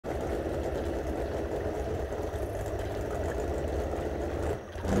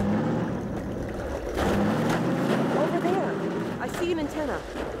antenna.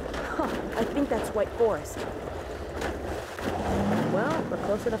 Huh, I think that's White Forest. Well, we're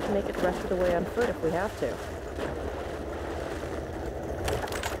close enough to make it the rest of the way on foot if we have to.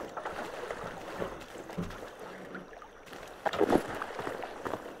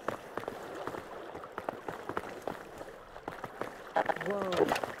 Whoa,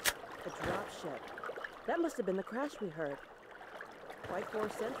 the dropship. That must have been the crash we heard. White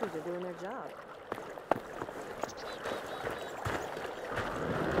Forest sentries are doing their job.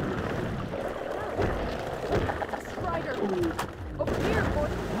 Strider! Over here,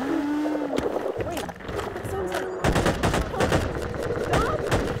 Gordon! Wait, that sounds like...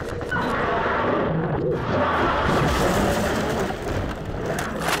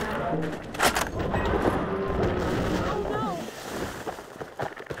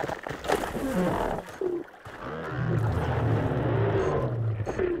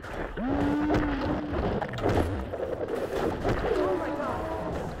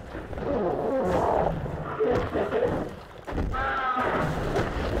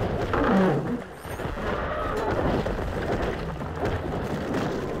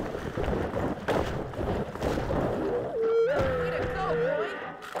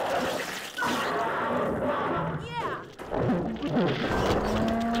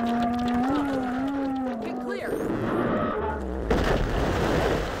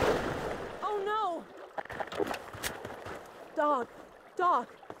 Dog? Dog,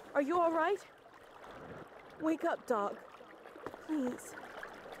 are you all right? Wake up, dog. Please.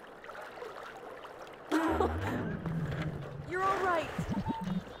 You're all right.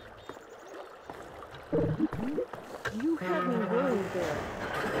 You had me worried there.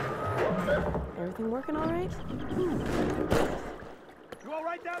 Everything working all right? You all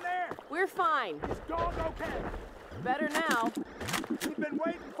right down there? We're fine. Is dog okay? Better now. We've been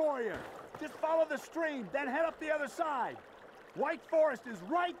waiting for you. Just follow the stream, then head up the other side. White Forest is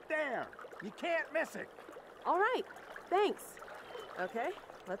right there. You can't miss it. All right. Thanks. Okay,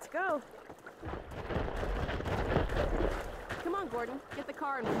 let's go. Come on, Gordon. Get the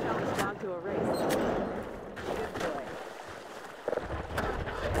car and we'll challenge the dog to a race. Good boy.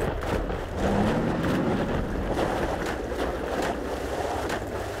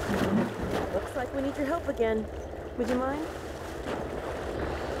 Looks like we need your help again. Would you mind?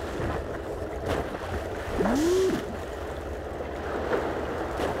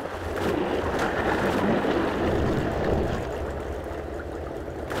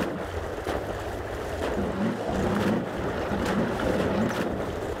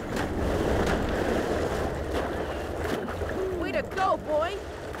 Way to go, boy!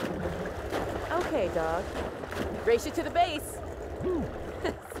 Okay, dog. Race you to the base.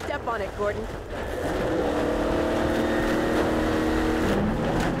 Step on it, Gordon.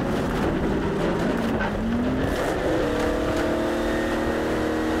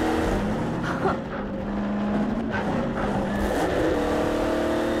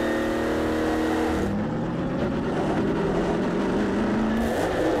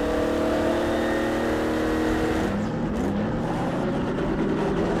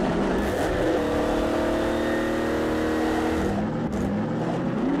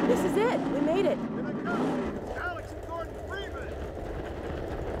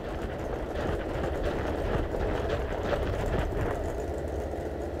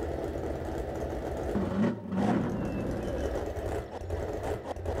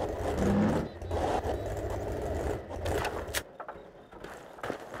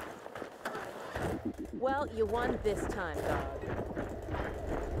 Well, you won this time, dog.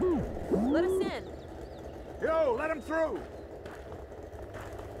 Let us in. Yo, let him through.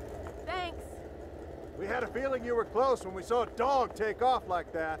 Thanks. We had a feeling you were close when we saw a dog take off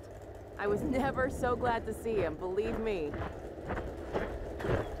like that. I was never so glad to see him, believe me.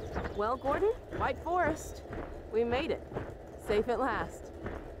 Well, Gordon, White Forest. We made it. Safe at last.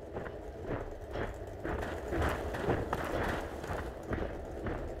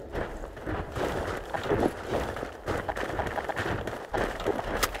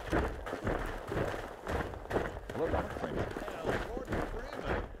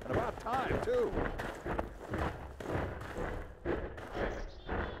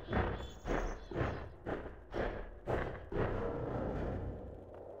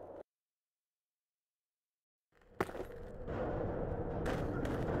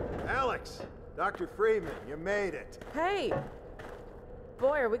 Alyx, Dr. Freeman, you made it. Hey!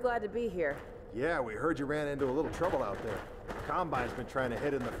 Boy, are we glad to be here. Yeah, we heard you ran into a little trouble out there. Combine's been trying to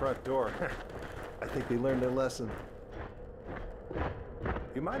hit in the front door. I think they learned their lesson.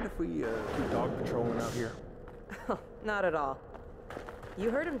 You mind if we keep dog patrolling out here? Not at all. You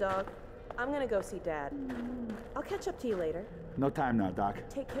heard him, dog. I'm gonna go see Dad. I'll catch up to you later. No time now, Doc.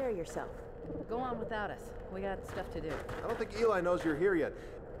 Take care of yourself. Go on without us. We got stuff to do. I don't think Eli knows you're here yet.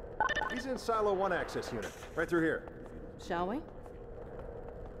 He's in Silo 1 access unit, right through here. Shall we? I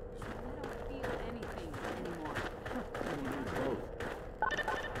don't feel anything anymore.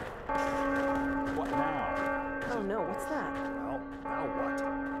 What now? Oh no, what's that? Well, now what?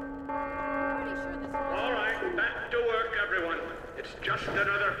 I'm pretty sure this was... All right, back to work, everyone. It's just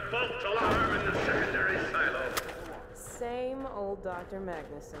another fault alarm in the secondary silo. Same old Dr.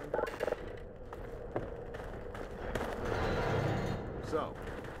 Magnuson. So,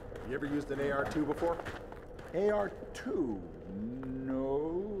 you ever used an AR-2 before? AR-2?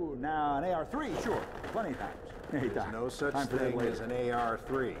 No. Now, an AR-3, sure. Plenty of times. Hey, There's Doc. no such time for that thing later. as an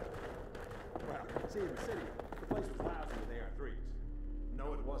AR-3. Well, see, in the city, the place was lousy with AR-3s.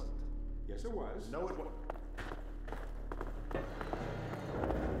 No, it wasn't. Yes, it was. No, it wasn't.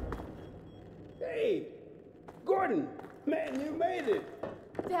 Hey, Gordon, man, you made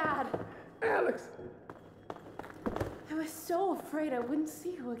it. Dad, Alyx. I was so afraid I wouldn't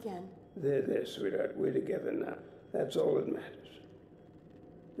see you again. There, sweetheart. We're together now. That's all that matters.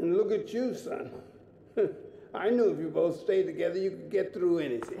 And look at you, son. I knew if you both stayed together, you could get through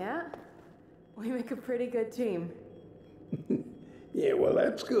anything. Yeah? We make a pretty good team. Yeah, well,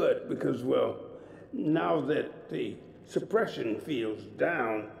 that's good because, well, now that the suppression field's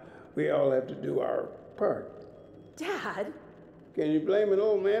down, we all have to do our part. Dad? Can you blame an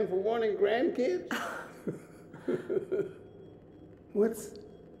old man for wanting grandkids?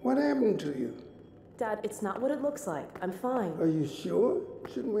 What happened to you? Dad, it's not what it looks like. I'm fine. Are you sure?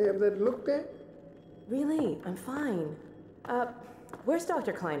 Shouldn't we have that looked at? Really, I'm fine. Where's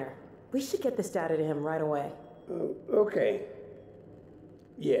Dr. Kleiner? We should get this data to him right away. Okay.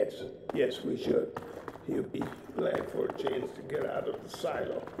 Yes, we should. He'll be glad for a chance to get out of the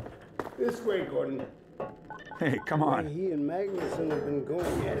silo. This way, Gordon. Hey, come Why on. he and Magnuson have been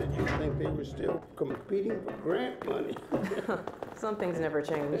going at it, you'd think they were still competing for grant money. Some things never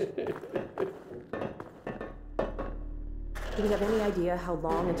change. Do we have any idea how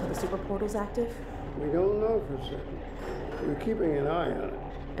long until the super portal's active? We don't know for certain. We're keeping an eye on it.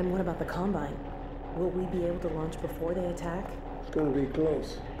 And what about the Combine? Will we be able to launch before they attack? It's going to be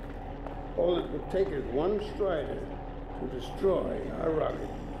close. All it would take is one Strider to destroy our rocket.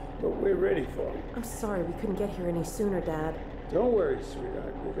 But we're ready for him. I'm sorry we couldn't get here any sooner, Dad. Don't worry,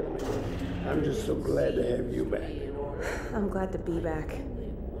 sweetheart. We're going to make it. I'm just so glad to have you back. I'm glad to be back.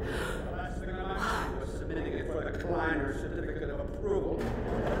 Last thing on my mind was submitting it for the Kleiner certificate of approval.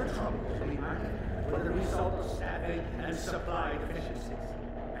 There are troubles behind it, with the result of staffing and supply deficiencies.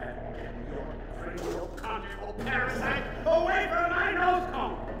 And your cranial control parasite away from my nose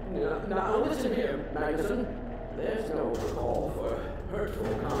cone! Now listen here, Magnuson. There's no call for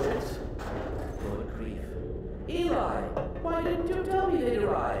hurtful comments. Good grief. Eli, why didn't you tell me they'd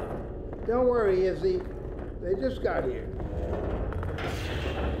arrived? Don't worry, Izzy. They just got here.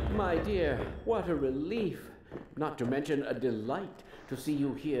 My dear, what a relief. Not to mention a delight to see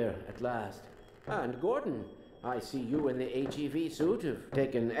you here at last. And Gordon, I see you in the HEV suit have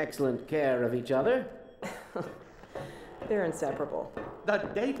taken excellent care of each other. They're inseparable. The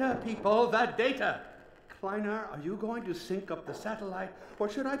data, people, the data! Kleiner, are you going to sync up the satellite, or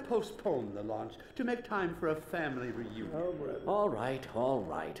should I postpone the launch to make time for a family reunion? Oh, brother. All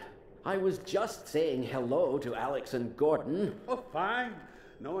right. I was just saying hello to Alyx and Gordon. Oh, fine.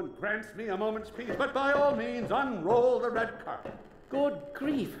 No one grants me a moment's peace, but by all means, unroll the red carpet. Good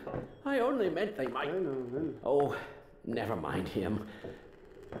grief. I only meant they might... I know. Oh, never mind him.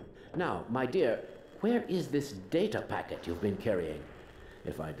 Now, my dear, where is this data packet you've been carrying?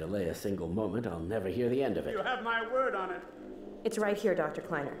 If I delay a single moment, I'll never hear the end of it. You have my word on it. It's right here, Dr.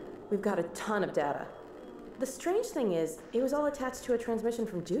 Kleiner. We've got a ton of data. The strange thing is, it was all attached to a transmission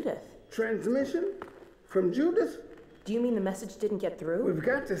from Judith. Transmission? From Judith? Do you mean the message didn't get through? We've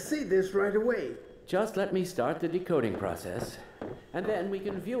got to see this right away. Just let me start the decoding process, and then we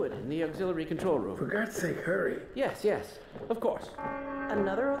can view it in the auxiliary control room. For God's sake, hurry. Yes, of course.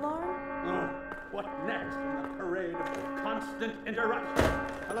 Another alarm? Oh, what next in the parade of constant interruption?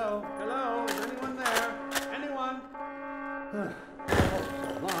 Hello? Is anyone there? Anyone?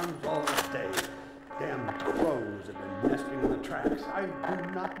 Alarms all day. Damn crows have been nesting in the tracks. I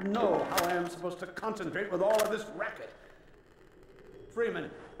do not know how I am supposed to concentrate with all of this racket. Freeman,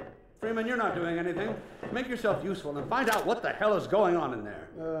 you're not doing anything. Make yourself useful and find out what the hell is going on in there.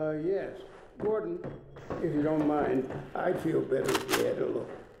 Yes. Gordon, if you don't mind, I'd feel better if we had a look.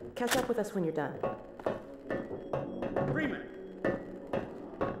 Catch up with us when you're done. Freeman!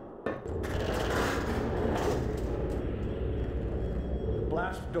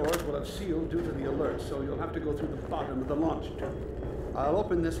 collapsed doors will have sealed due to the alert, so you'll have to go through the bottom of the launch tube. I'll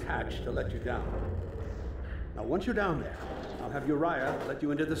open this hatch to let you down. Now, once you're down there, I'll have Uriah let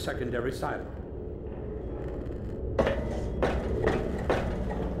you into the secondary silo.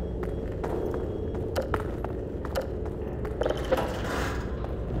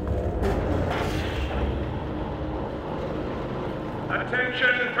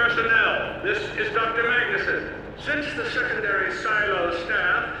 Attention personnel, this is Dr. Magnuson. Since the secondary silo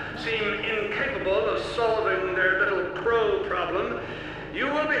staff seem incapable of solving their little crow problem, you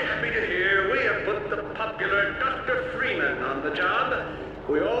will be happy to hear we have put the popular Dr. Freeman on the job.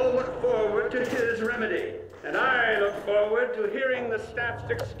 We all look forward to his remedy, and I look forward to hearing the staff's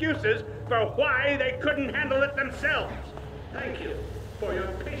excuses for why they couldn't handle it themselves. Thank you for your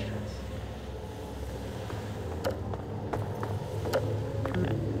patience.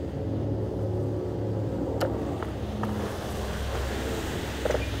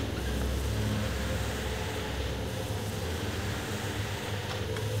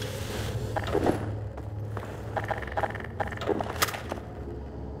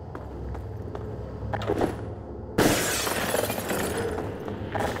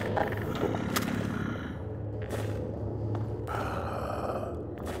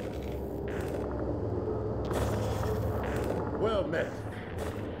 Well met.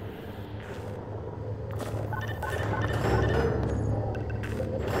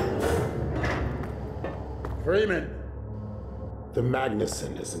 Freeman! The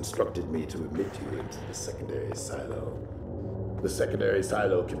Magnuson has instructed me to admit you into the secondary silo. The secondary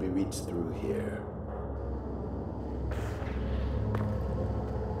silo can be reached through here.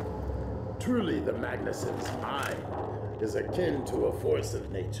 Truly, the Magnuson's mind is akin to a force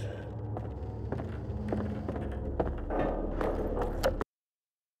of nature.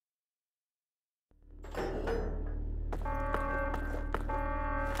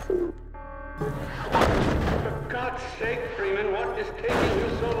 For God's sake, Freeman, what is taking you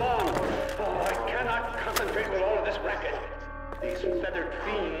so long? Oh, I cannot concentrate with all of this racket. These feathered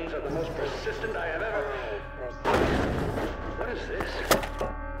fiends are the most persistent I have ever... What is this?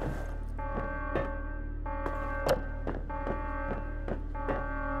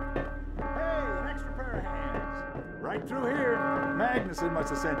 Hey, an extra pair of hands. Right through here. Magnuson must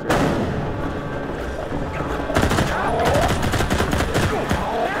have sent you.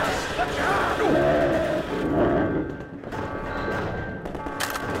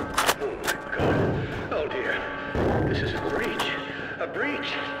 Oh dear, this is a breach. A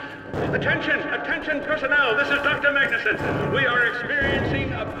breach. Attention personnel, this is Dr. Magnuson. We are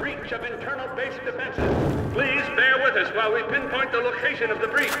experiencing a breach of internal base defenses. Please bear with us while we pinpoint the location of the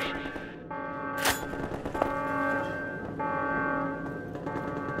breach.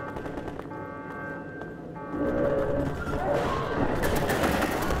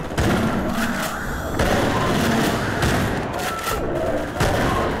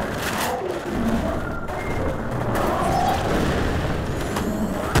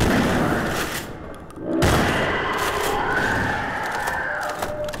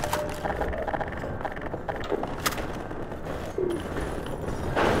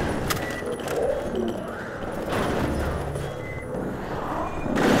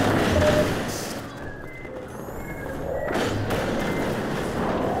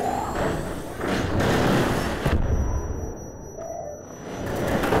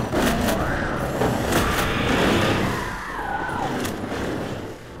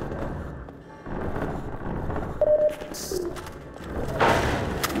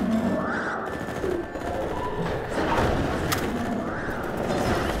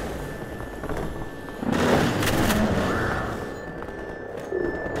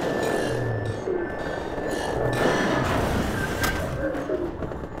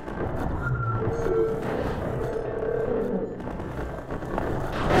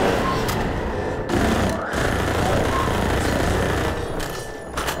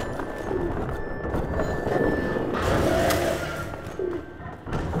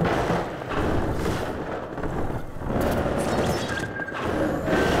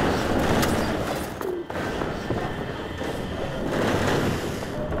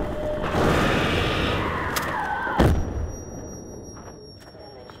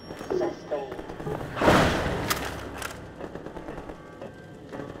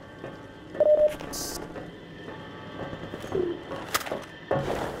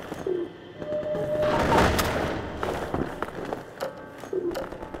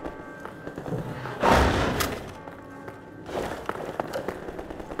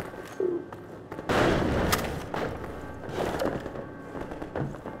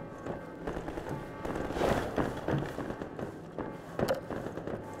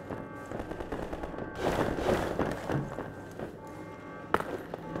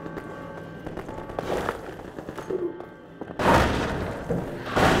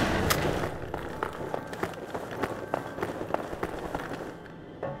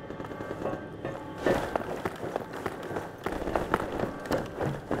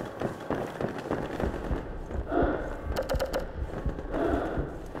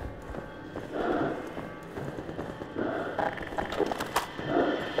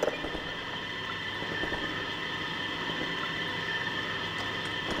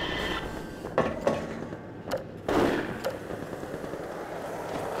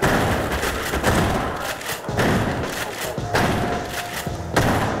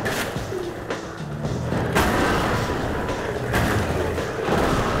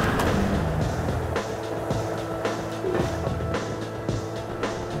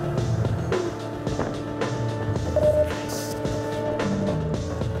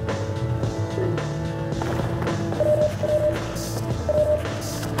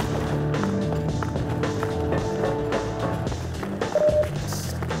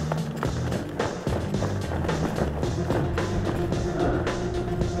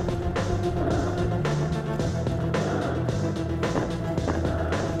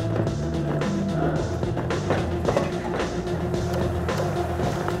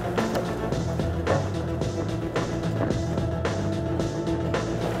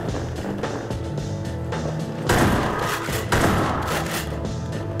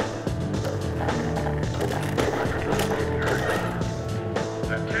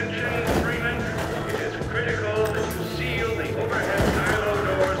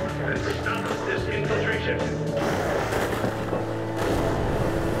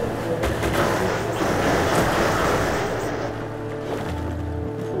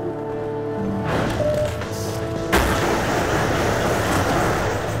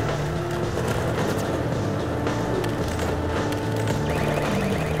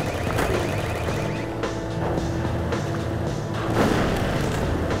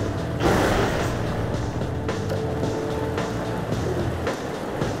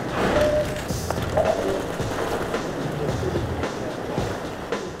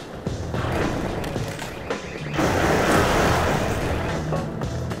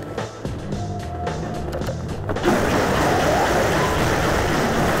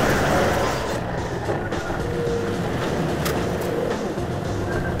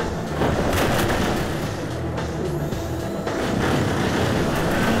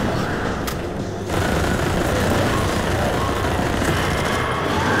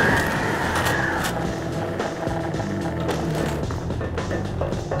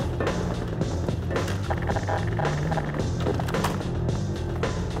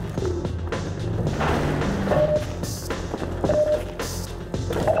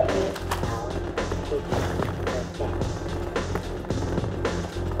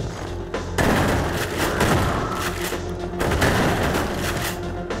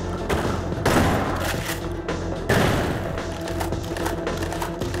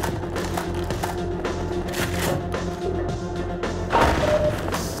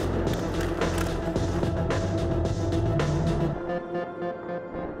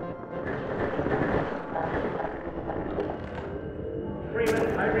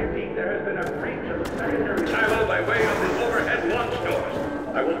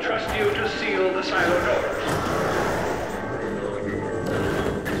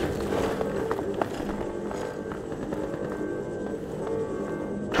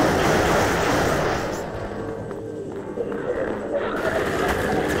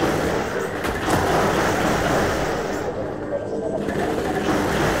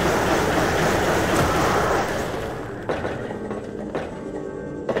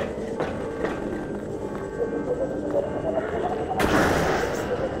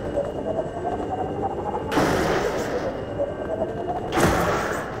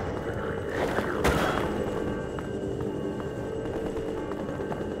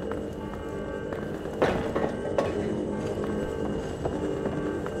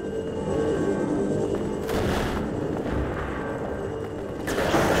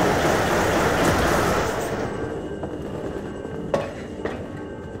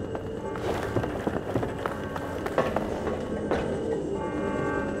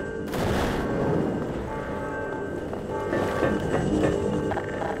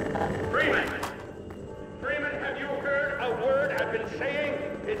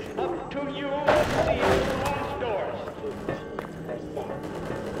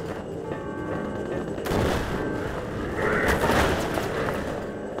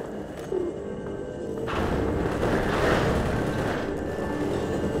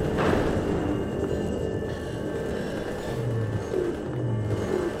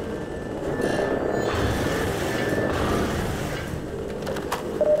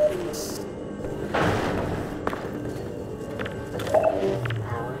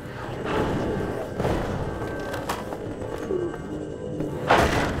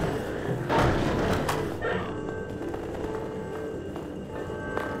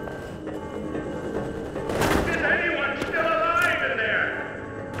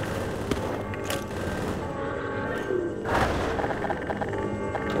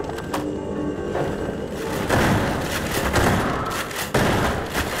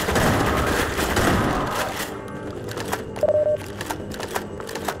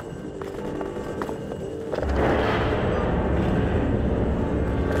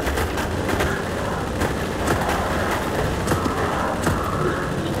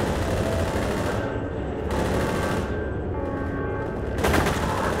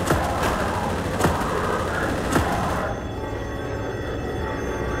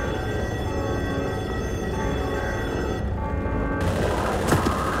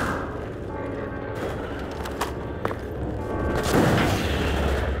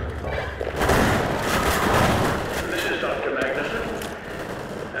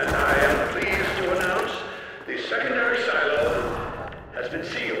 been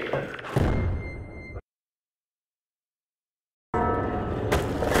sealed.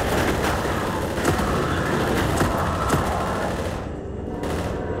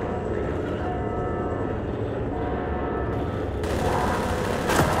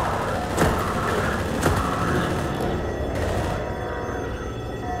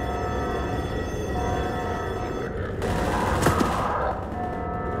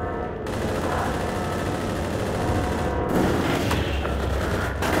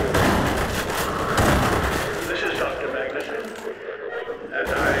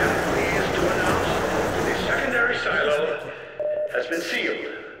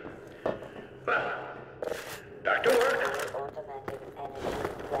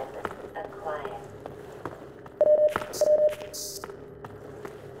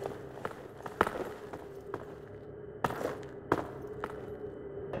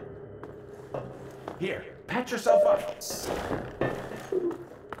 Here, patch yourself up.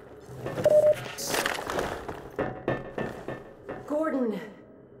 Gordon,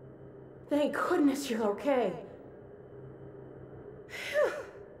 thank goodness you're okay. Phew.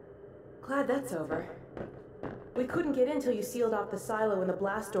 Glad that's over. We couldn't get in till you sealed off the silo when the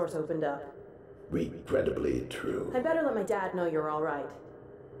blast doors opened up. Regrettably true. I better let my dad know you're all right.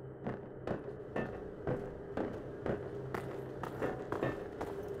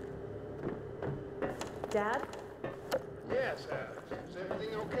 Dad? Yes, Alyx. Is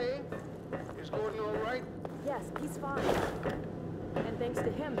everything okay? Is Gordon all right? Yes, he's fine. And thanks to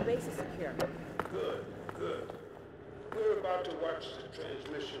him, the base is secure. Good, good. We're about to watch the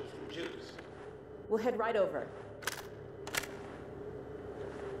transmission from Judas. We'll head right over.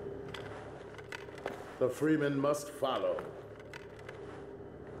 The Freeman must follow.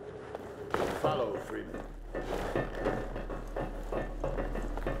 Follow, Freeman.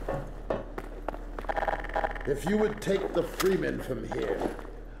 If you would take the Freeman from here,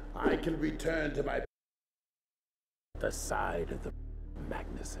 I can return to my... the side of the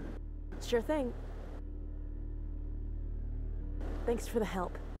Magnuson. Sure thing. Thanks for the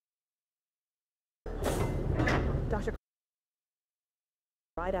help. Dr.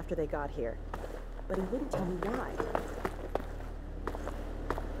 right after they got here, but he wouldn't tell me why.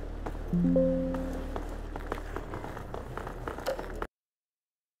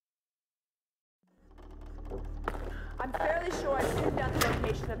 I'm fairly sure I've pinned down the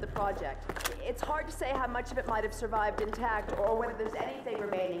location of the project. It's hard to say how much of it might have survived intact or whether there's anything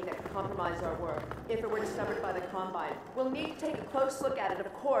remaining that could compromise our work if it were discovered by the Combine. We'll need to take a close look at it,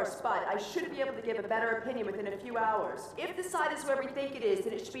 of course, but I should be able to give a better opinion within a few hours. If the site is where we think it is,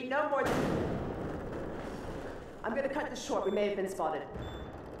 then it should be no more than... I'm going to cut this short. We may have been spotted.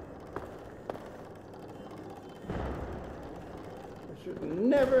 I should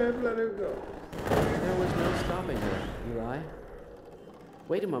never have let her go. There was no stopping her, Eli.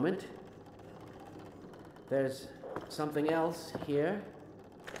 Wait a moment. There's something else here.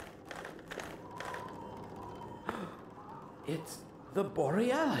 It's the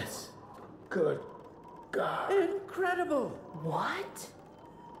Borealis. Good God. Incredible. What?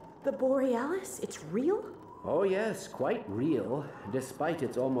 The Borealis? It's real? Oh yes, quite real, despite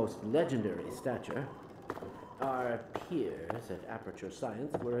its almost legendary stature. Our peers at Aperture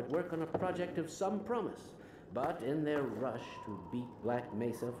Science were at work on a project of some promise, but in their rush to beat Black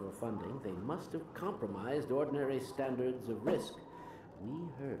Mesa for funding, they must have compromised ordinary standards of risk. We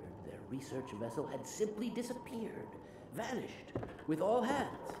heard their research vessel had simply disappeared, vanished, with all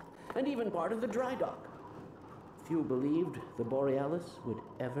hands, and even part of the dry dock. Few believed the Borealis would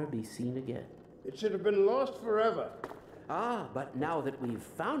ever be seen again. It should have been lost forever. Ah, but now that we've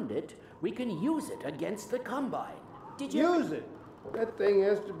found it, we can use it against the Combine. Did you use it? That thing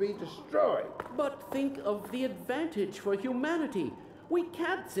has to be destroyed. But think of the advantage for humanity. We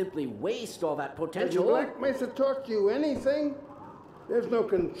can't simply waste all that potential. Has Black Mesa taught you anything? There's no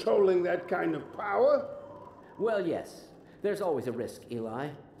controlling that kind of power. Well, yes. There's always a risk, Eli.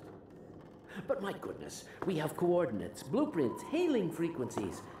 But my goodness, we have coordinates, blueprints, hailing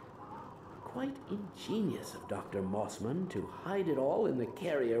frequencies. Quite ingenious of Dr. Mossman to hide it all in the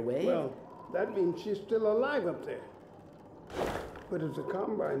carrier wave. Well, that means she's still alive up there. But as a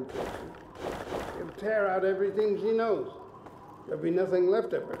Combine person, it'll tear out everything she knows. There'll be nothing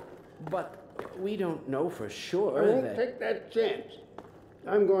left of her. But we don't know for sure I won't take that chance.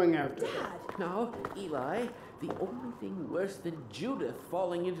 I'm going after her. Dad? Now, Eli, the only thing worse than Judith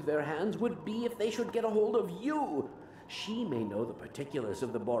falling into their hands would be if they should get a hold of you. She may know the particulars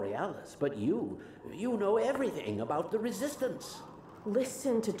of the Borealis, but you know everything about the Resistance.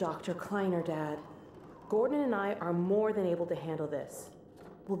 Listen to Dr. Kleiner, Dad. Gordon and I are more than able to handle this.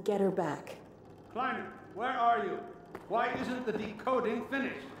 We'll get her back. Kleiner, where are you? Why isn't the decoding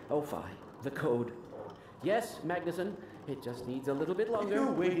finished? Oh, fine. The code. Yes, Magnuson. It just needs a little bit If longer.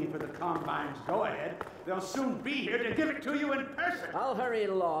 you're waiting for the Combine's go-ahead, they'll soon be here to give it to you in person. I'll hurry it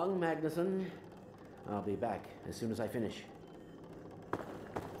along, Magnuson. I'll be back as soon as I finish.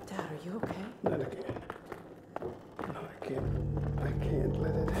 Dad, are you okay? Not again. No, I can't. I can't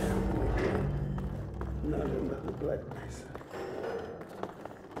let it happen again. Not another Black Mesa.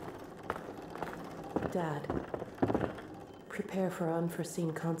 Dad, prepare for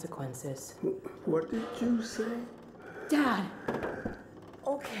unforeseen consequences. What did you say? Dad!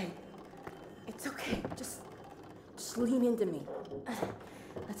 Okay. It's okay. Just lean into me.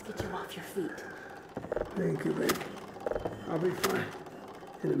 Let's get you off your feet. Thank you, baby. I'll be fine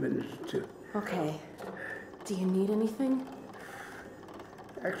in a minute or two. Okay. Do you need anything?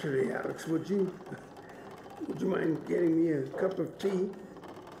 Actually, Alyx, would you mind getting me a cup of tea?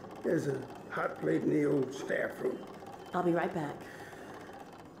 There's a hot plate in the old staff room. I'll be right back.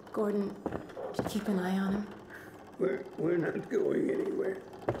 Gordon, keep an eye on him. We're not going anywhere.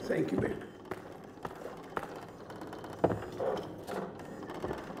 Thank you, baby.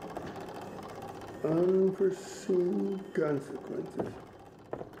 Unforeseen consequences.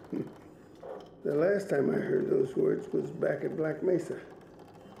 The last time I heard those words was back at Black Mesa.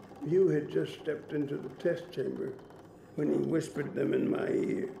 You had just stepped into the test chamber when he whispered them in my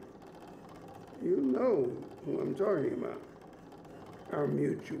ear. You know who I'm talking about. Our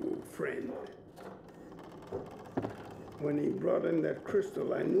mutual friend. When he brought in that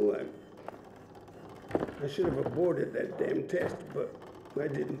crystal, I knew I should have aborted that damn test, but I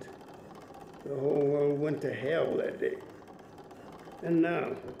didn't. The whole world went to hell that day. And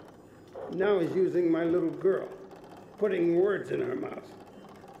now he's using my little girl, putting words in her mouth.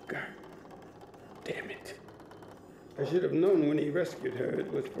 God damn it. I should have known when he rescued her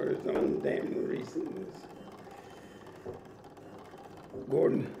it was for his own damn reasons.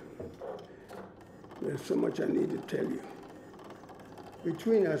 Gordon, there's so much I need to tell you.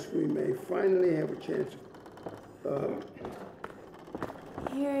 Between us, we may finally have a chance of,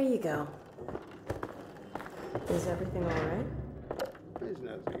 Here you go. Is everything all right? There's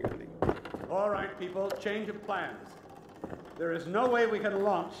nothing, honey. All right, people, change of plans. There is no way we can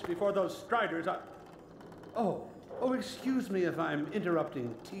launch before those Striders are... Oh, excuse me if I'm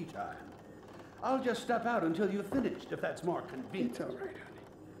interrupting tea time. I'll just step out until you've finished, if that's more convenient. It's all right,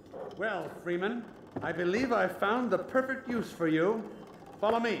 honey. Well, Freeman, I believe I've found the perfect use for you.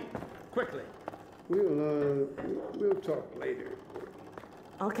 Follow me, quickly. We'll talk later.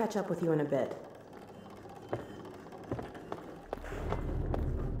 I'll catch up with you in a bit.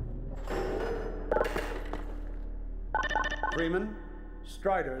 Freeman,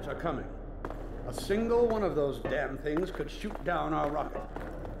 Striders are coming. A single one of those damn things could shoot down our rocket.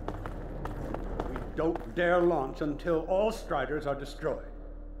 We don't dare launch until all Striders are destroyed.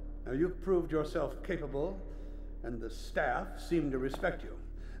 Now, you've proved yourself capable, and the staff seem to respect you.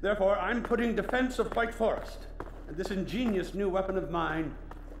 Therefore, I'm putting defense of White Forest and this ingenious new weapon of mine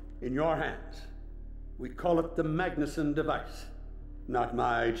in your hands. We call it the Magnuson device. Not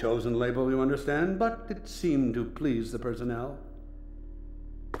my chosen label, you understand, but it seemed to please the personnel.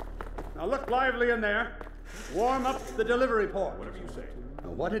 Now look lively in there. Warm up the delivery port. Whatever you say. Now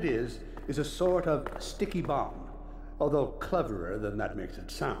what it is a sort of sticky bomb, although cleverer than that makes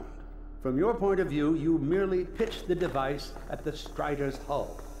it sound. From your point of view, you merely pitch the device at the Strider's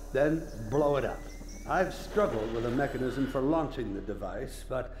hull, then blow it up. I've struggled with a mechanism for launching the device,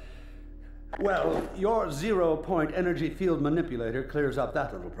 but, well, your zero-point energy field manipulator clears up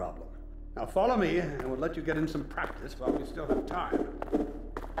that little problem. Now follow me, and we'll let you get in some practice while we still have time.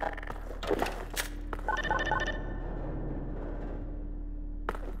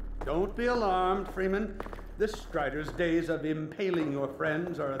 Don't be alarmed, Freeman. This Strider's days of impaling your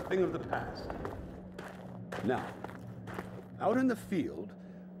friends are a thing of the past. Now, out in the field,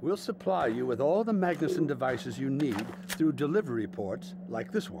 we'll supply you with all the Magnuson devices you need through delivery ports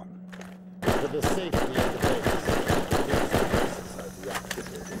like this one. For the safety of the base, these devices are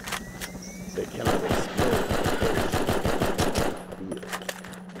deactivated. They cannot explode.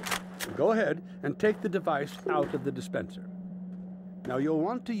 Go ahead and take the device out of the dispenser. Now you'll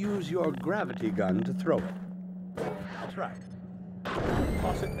want to use your gravity gun to throw it. That's right.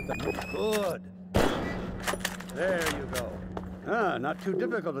 Toss it at the... Good. There you go. Not too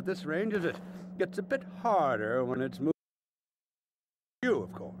difficult at this range, is it? Gets a bit harder when it's moving. You,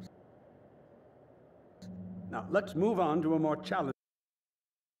 of course. Now, let's move on to a more challenging.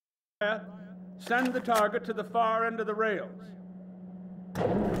 Send the target to the far end of the rails.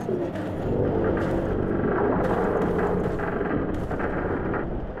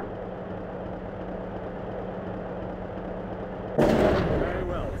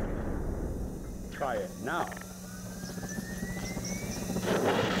 try it now.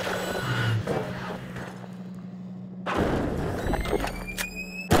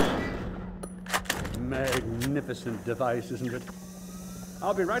 Magnificent device, isn't it?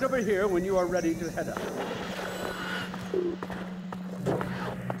 I'll be right over here when you are ready to head out.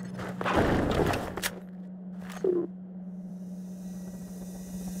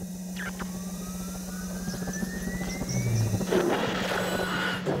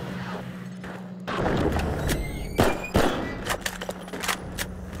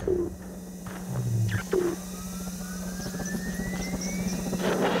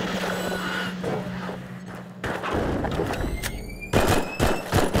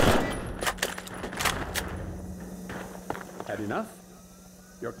 Enough?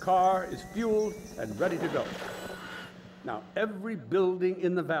 Your car is fueled and ready to go. Now, every building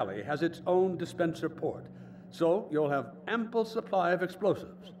in the valley has its own dispenser port, so you'll have ample supply of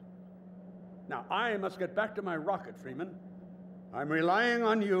explosives. Now, I must get back to my rocket, Freeman. I'm relying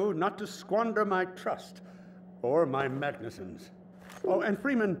on you not to squander my trust or my Magnusons. Oh, and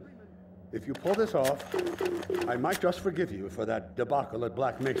Freeman, if you pull this off, I might just forgive you for that debacle at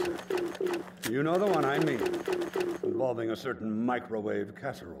Black Mesa. You know the one I mean, involving a certain microwave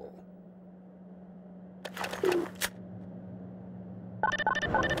casserole.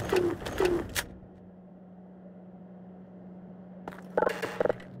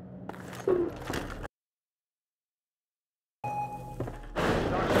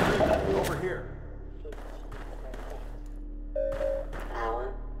 Over here.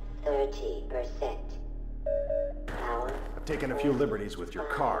 Power 30%. Power. I've taken a few liberties with your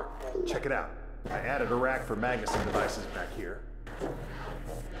car. Check it out. I added a rack for Magnuson devices back here.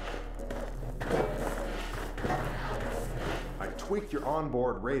 I tweaked your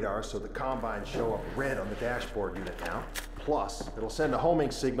onboard radar so the combines show up red on the dashboard unit now. Plus, it'll send a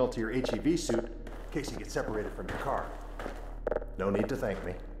homing signal to your HEV suit in case you get separated from your car. No need to thank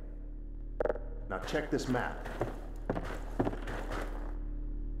me. Now check this map.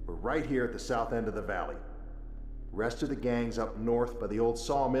 We're right here at the south end of the valley. Rest of the gang's up north by the old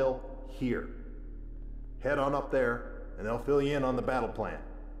sawmill here. Head on up there, and they'll fill you in on the battle plan.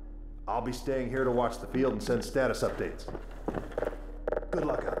 I'll be staying here to watch the field and send status updates. Good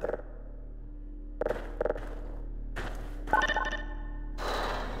luck out there.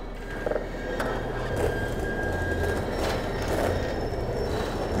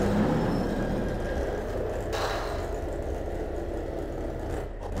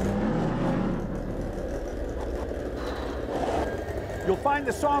 You'll find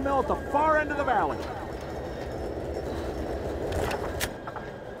the sawmill at the far end of the valley.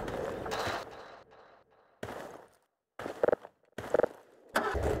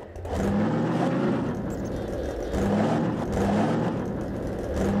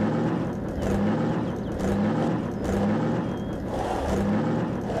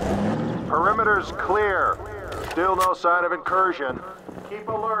 Perimeter's clear. Still no sign of incursion. Keep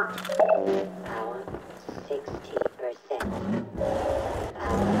alert. Power 60%.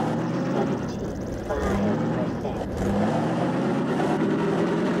 Power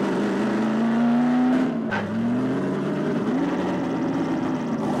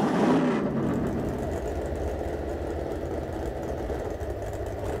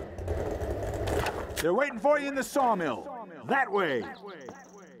They're waiting for you in the sawmill. That way.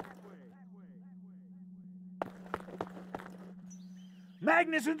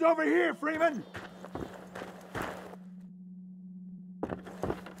 Magnuson's over here, Freeman.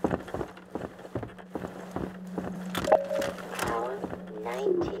 Power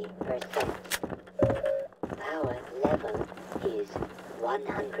 90%. Power level is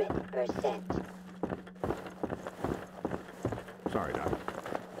 100%. Sorry, Doc.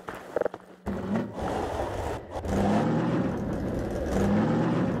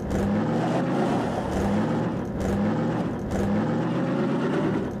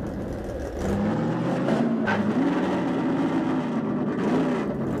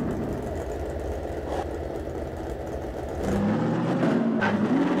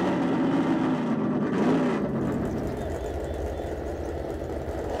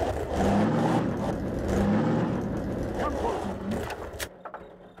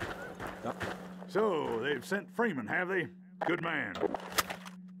 So, they've sent Freeman, have they? Good man.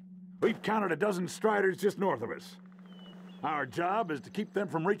 We've counted a dozen Striders just north of us. Our job is to keep them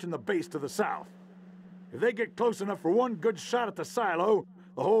from reaching the base to the south. If they get close enough for one good shot at the silo,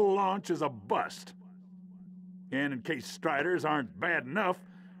 the whole launch is a bust. And in case Striders aren't bad enough,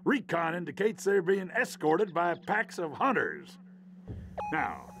 recon indicates they're being escorted by packs of hunters.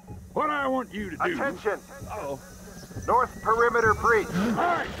 Now, what I want you to do... Attention! Uh-oh. North perimeter breach. All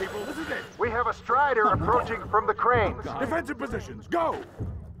right, people, this is it. We have a Strider approaching from the cranes. Defensive positions, go!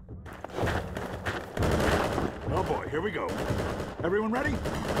 Oh boy, here we go. Everyone ready?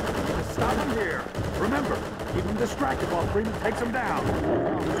 Just stop them here. Remember, keep them distracted while Freeman takes them down.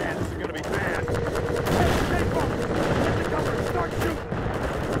 Oh man, this is gonna be bad. Hey, stay focused! Get the cover and start shooting!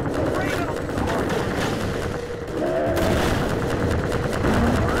 Rain on the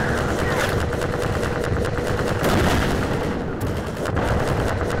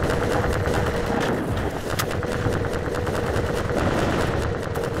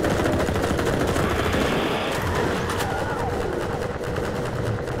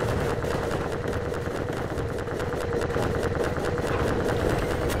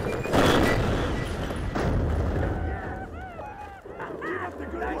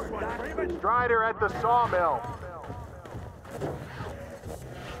Strider at the sawmill.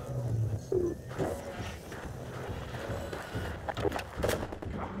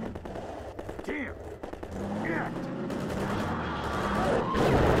 Damn! Yeah!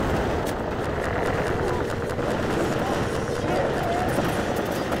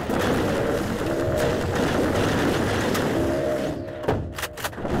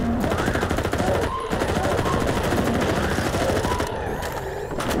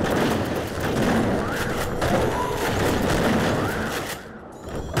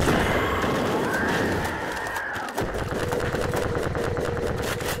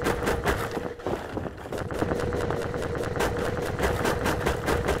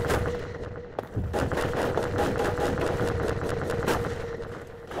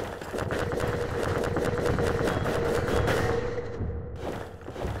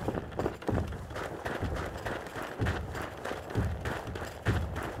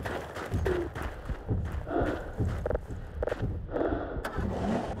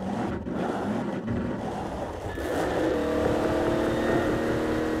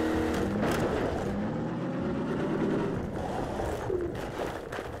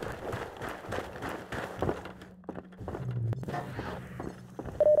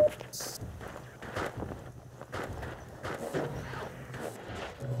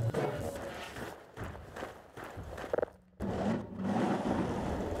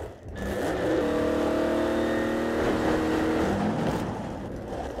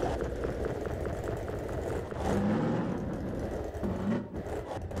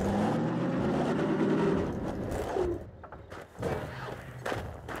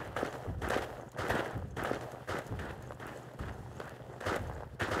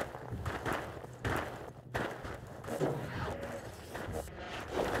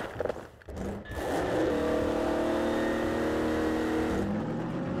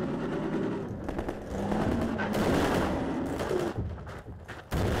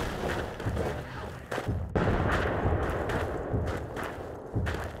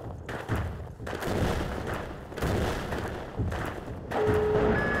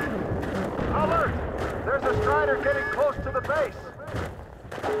 Getting close to the base.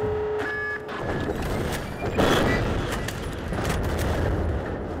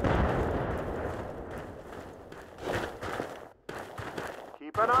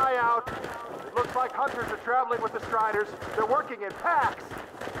 Keep an eye out. It looks like hunters are traveling with the Striders. They're working in packs.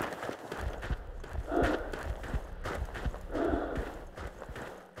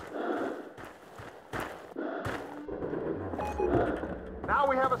 Now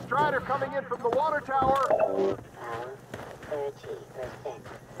we have a Strider coming in from the water tower. Power 30%.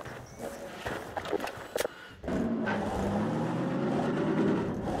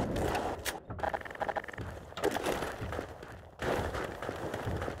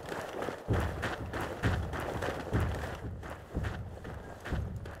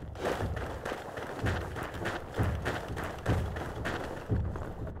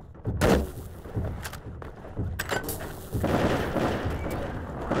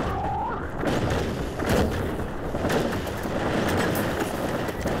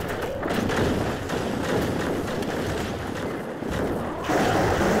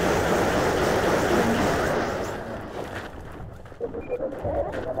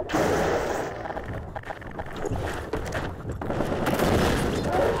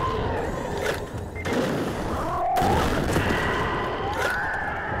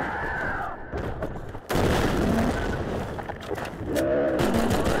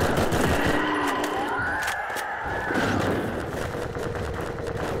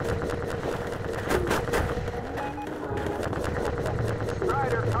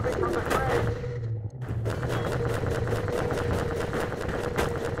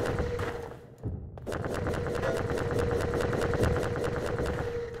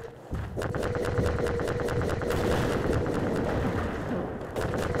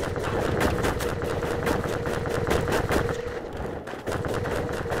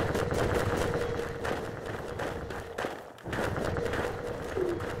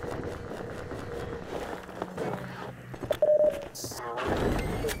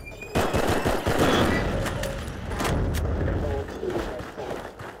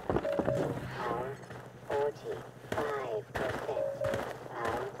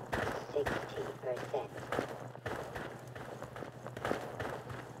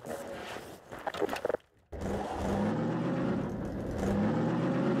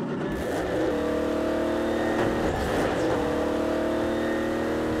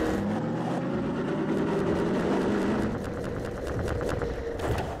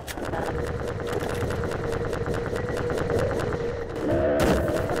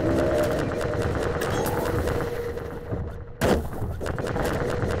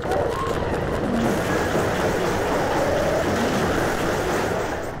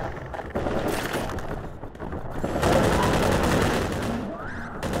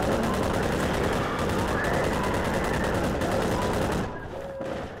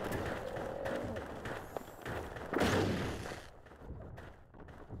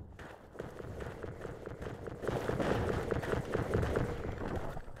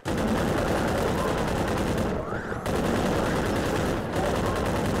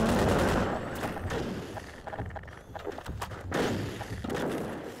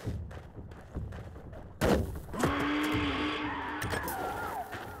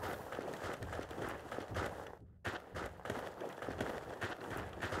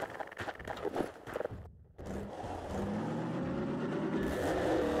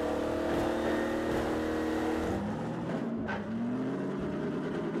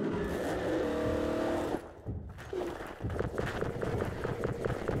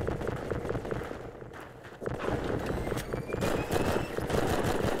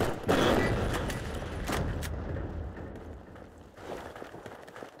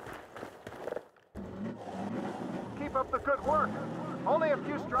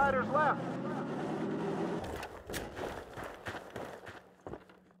 Striders left.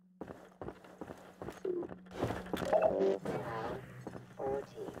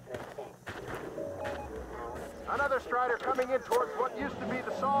 Another Strider coming in towards what used to be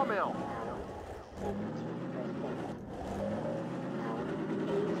the sawmill.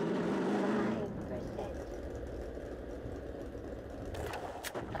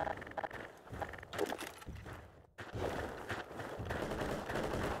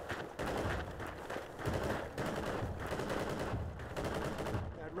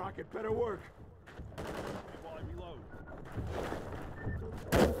 That rocket better work. While I reload.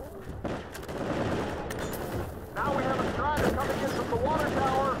 Now we have a Strider coming in from the water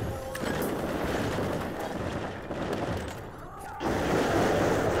tower.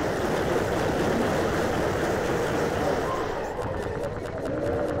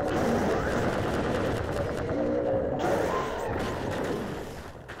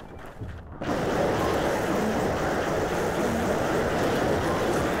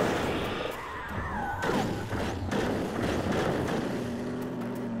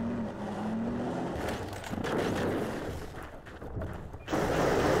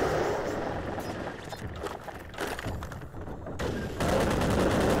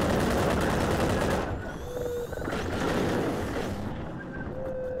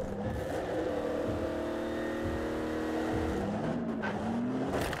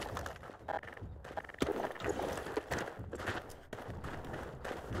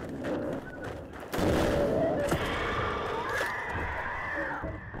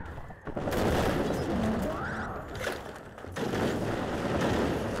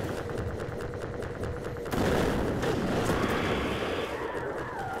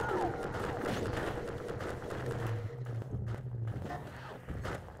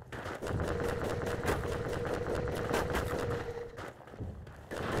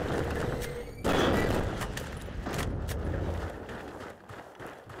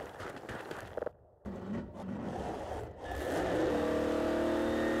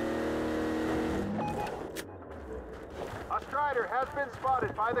 A Strider has been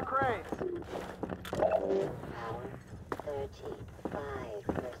spotted by the cranes. Power 35%. Power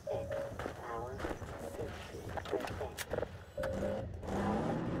 50%. Power 65%.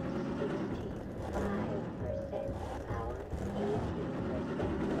 Power 80%.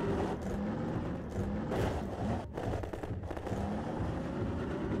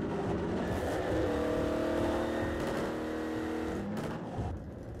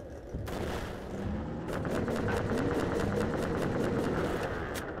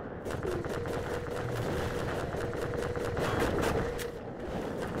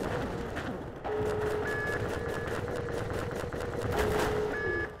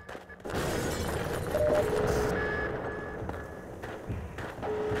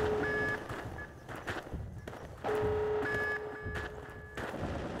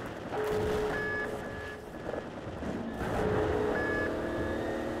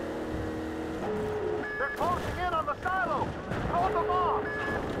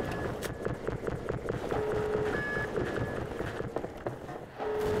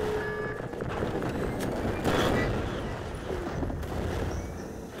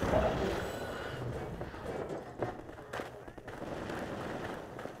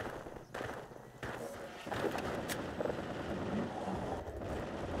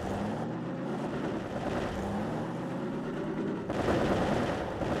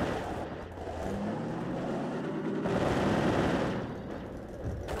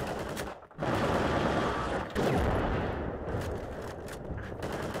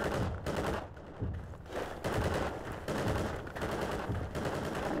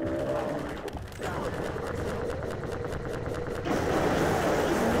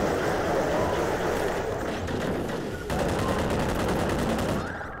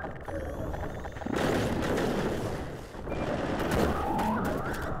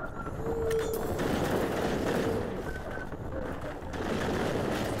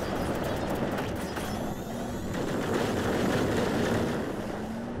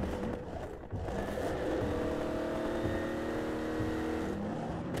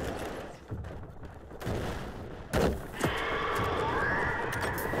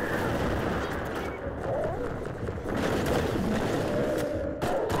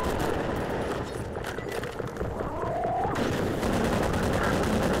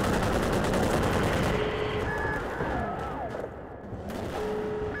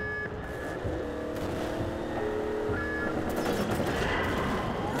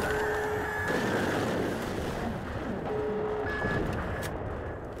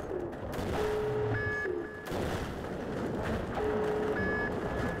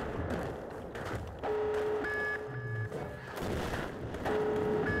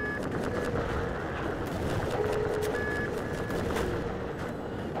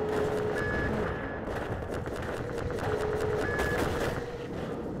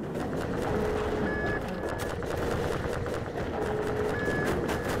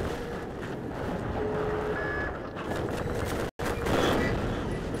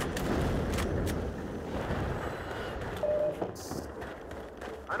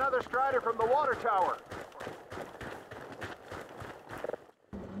 Strider from the water tower.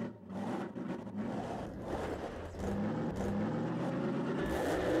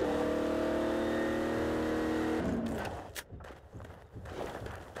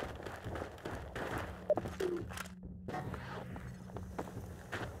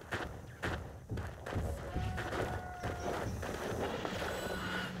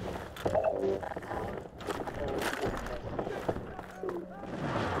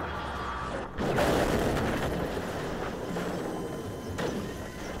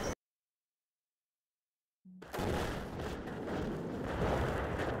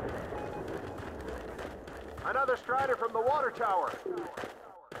 Another Strider from the water tower.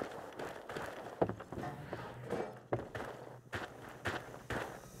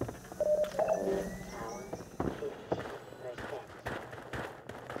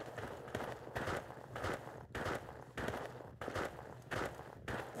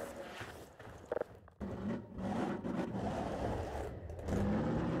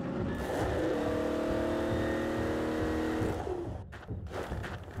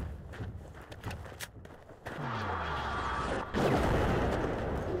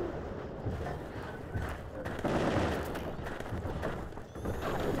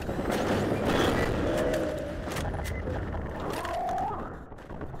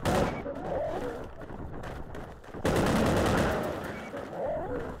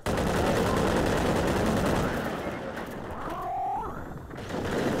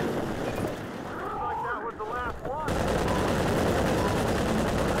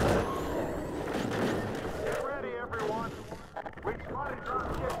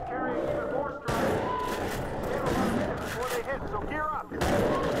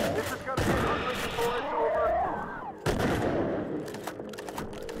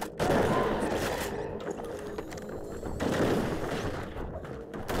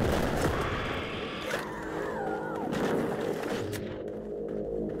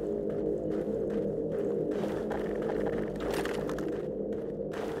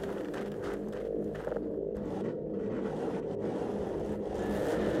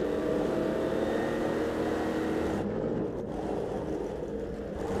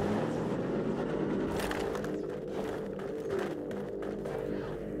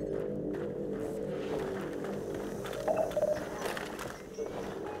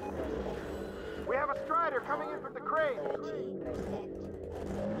 Coming in from the crane.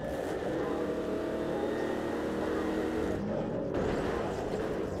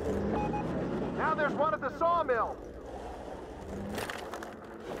 Now there's one at the sawmill.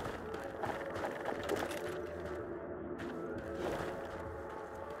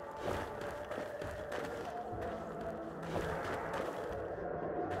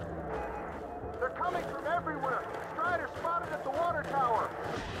 They're coming from everywhere. Strider spotted at the water tower.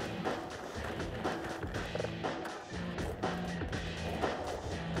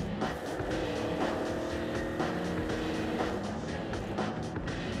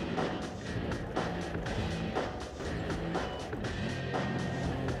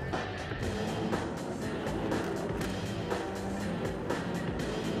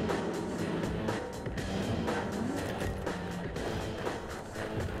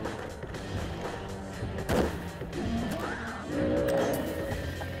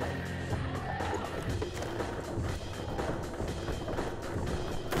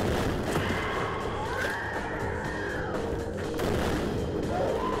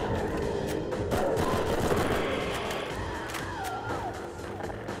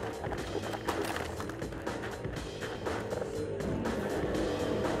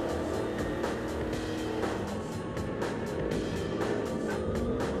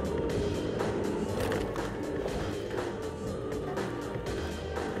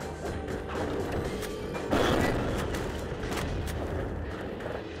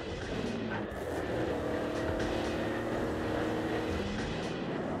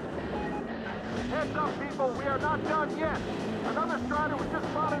 Heads up, people, we are not done yet. Another Strider was just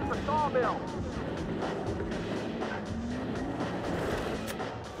spotted at the sawmill.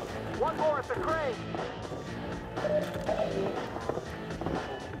 One more at the crane.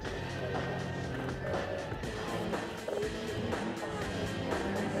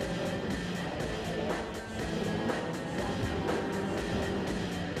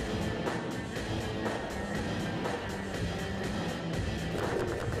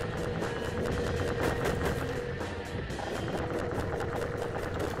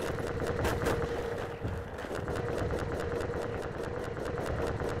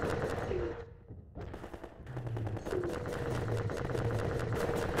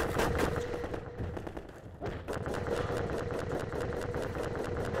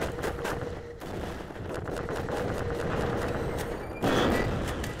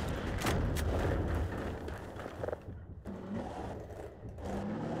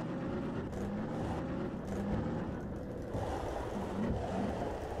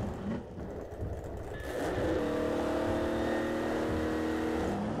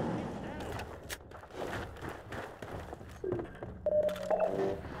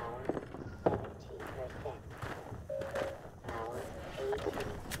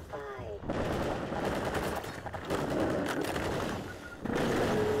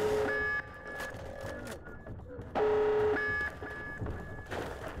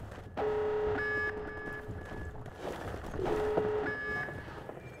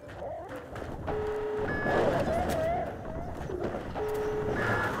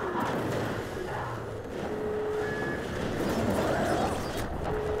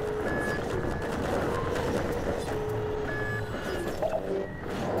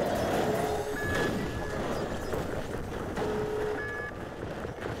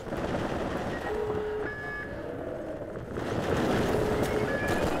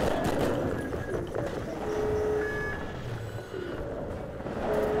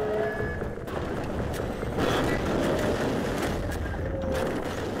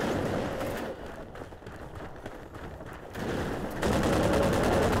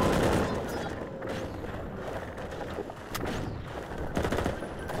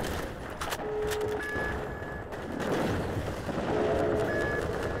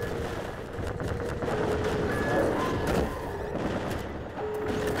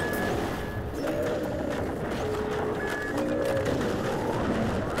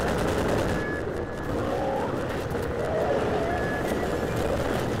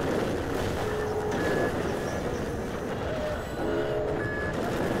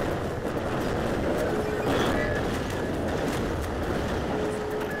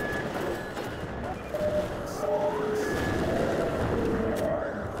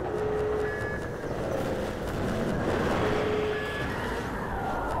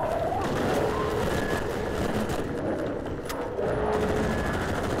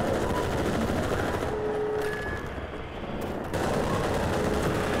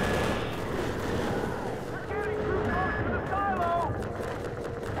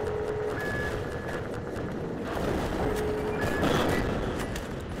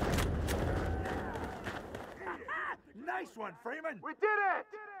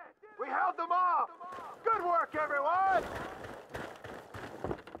 We held them off! Good work, everyone!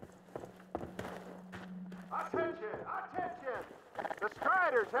 Attention! Attention! The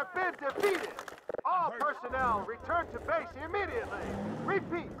Striders have been defeated! All personnel return to base immediately!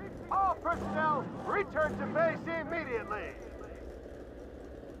 Repeat! All personnel return to base immediately!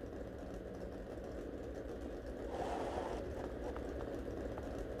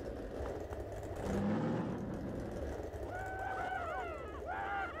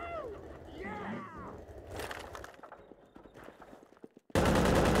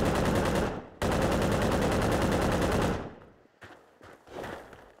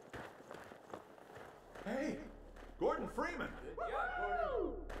 Hey, Gordon Freeman. Yeah,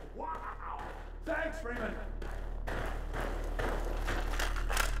 Gordon. Wow. Thanks, Freeman.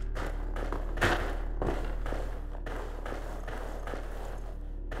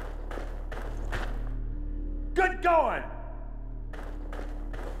 Good going.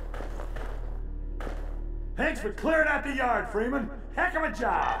 Thanks for clearing out the yard, Freeman. Heck of a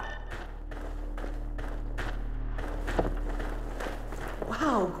job.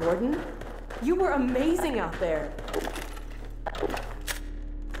 Wow, Gordon. You were amazing out there.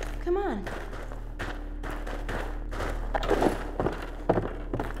 Come on.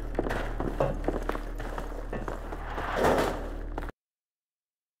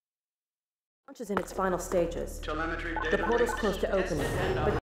 Launch is in its final stages. Telemetry The data portal's links. close to opening, but